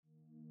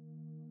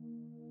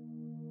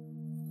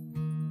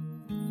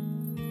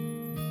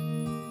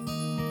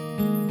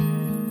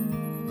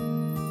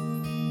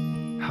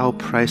How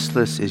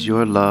priceless is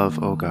your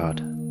love, O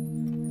God!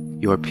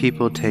 Your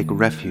people take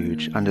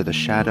refuge under the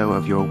shadow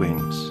of your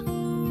wings.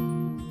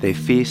 They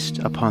feast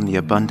upon the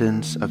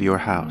abundance of your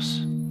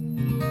house.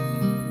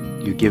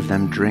 You give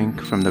them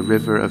drink from the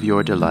river of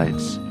your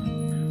delights.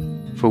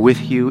 For with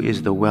you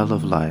is the well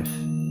of life,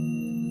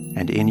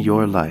 and in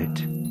your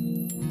light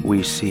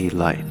we see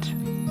light.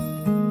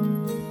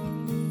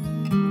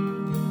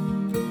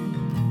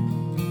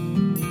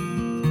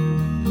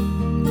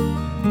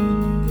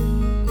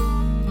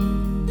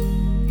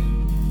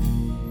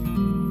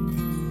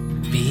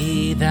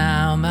 Be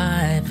thou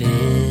my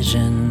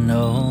vision,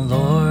 O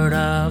Lord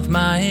of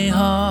my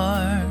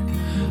heart.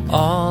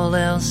 All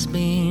else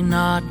be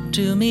not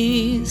to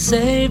me,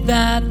 save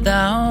that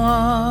thou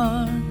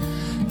art.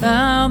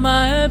 Thou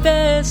my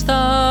best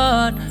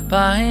thought,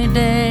 by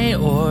day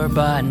or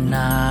by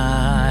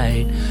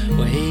night,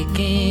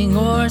 waking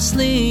or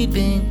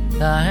sleeping,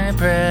 thy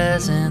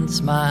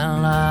presence my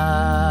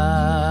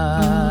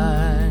light.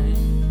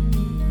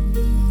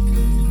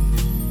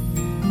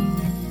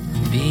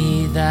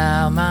 Be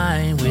thou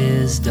my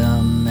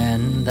wisdom,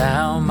 and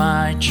thou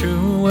my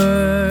true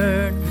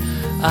word.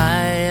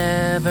 I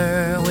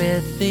ever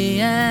with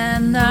thee,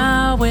 and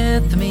thou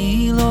with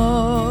me,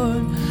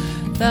 Lord.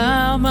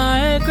 Thou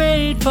my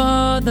great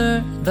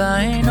Father,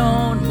 thine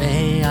own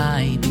may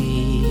I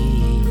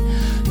be.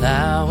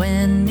 Thou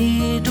in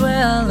me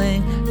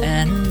dwelling,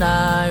 and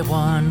I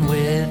one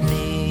with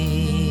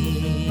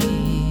thee.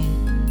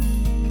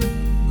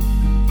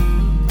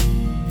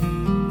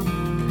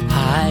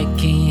 High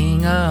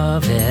King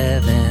of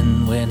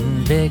heaven,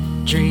 when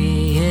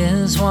victory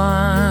is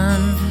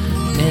won,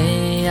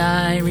 may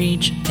I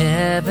reach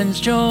heaven's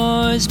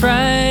joys,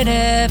 bright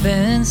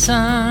heaven's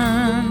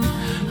sun.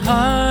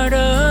 Heart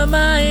of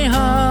my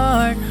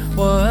heart,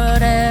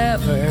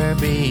 whatever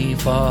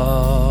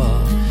befall,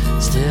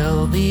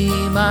 still be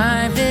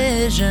my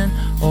vision,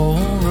 O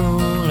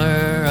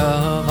ruler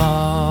of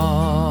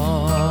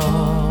all.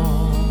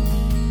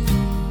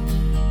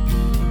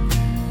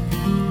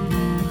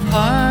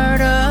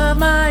 Heart of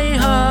my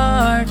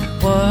heart,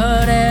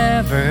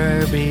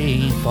 whatever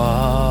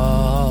befall,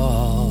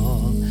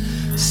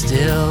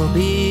 still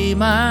be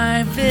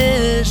my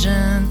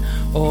vision,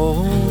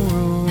 O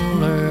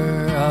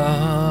ruler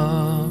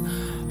of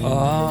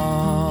all.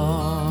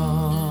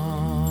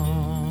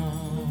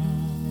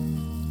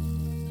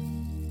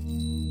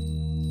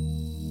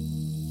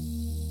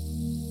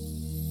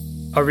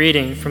 A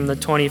reading from the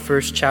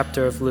 21st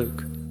chapter of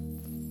Luke.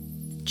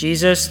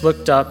 Jesus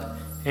looked up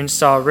and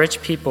saw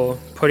rich people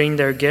putting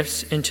their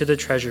gifts into the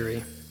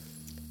treasury.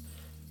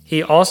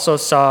 He also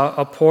saw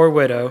a poor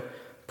widow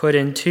put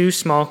in 2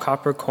 small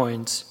copper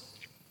coins.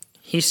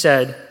 He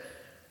said,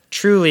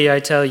 "Truly I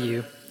tell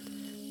you,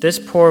 this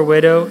poor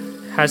widow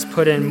has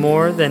put in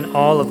more than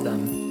all of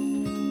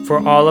them, for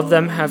all of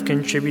them have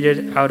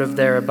contributed out of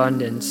their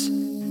abundance,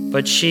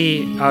 but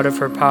she, out of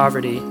her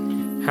poverty,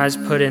 has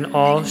put in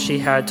all she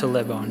had to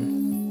live on."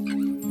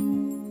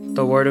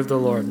 The word of the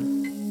Lord.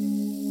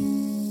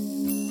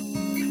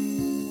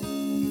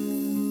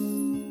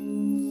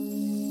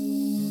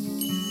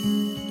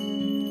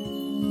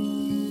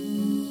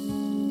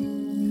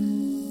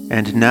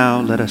 And now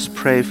let us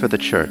pray for the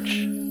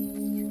church,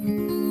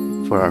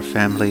 for our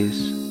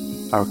families,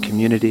 our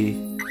community,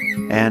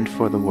 and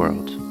for the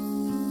world.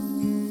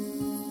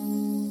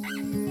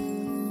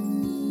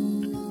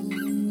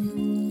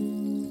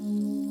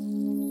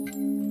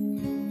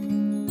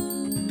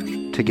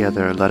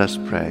 Together let us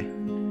pray.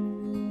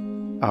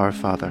 Our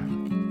Father,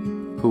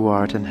 who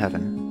art in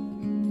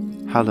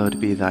heaven,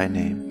 hallowed be thy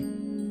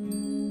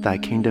name. Thy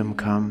kingdom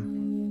come,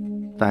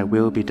 thy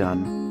will be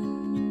done,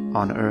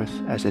 on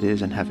earth as it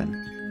is in heaven.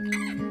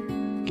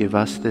 Give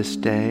us this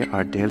day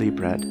our daily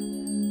bread,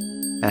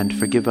 and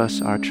forgive us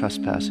our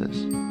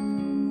trespasses,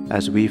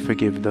 as we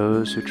forgive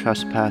those who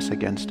trespass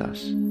against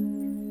us.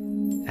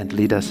 And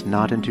lead us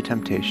not into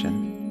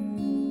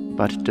temptation,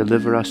 but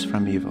deliver us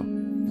from evil.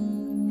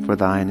 For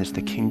thine is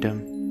the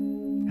kingdom,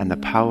 and the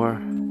power,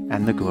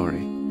 and the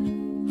glory,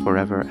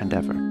 forever and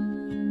ever.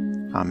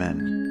 Amen.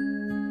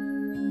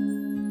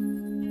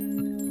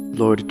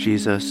 Lord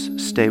Jesus,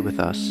 stay with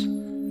us,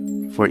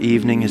 for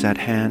evening is at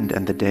hand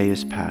and the day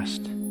is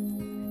past.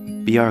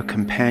 Be our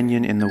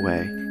companion in the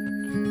way.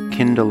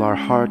 Kindle our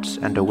hearts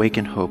and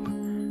awaken hope,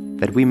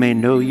 that we may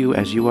know you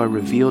as you are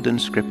revealed in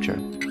Scripture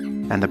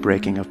and the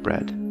breaking of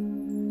bread.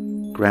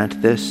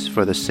 Grant this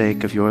for the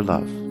sake of your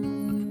love.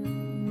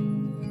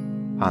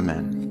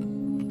 Amen.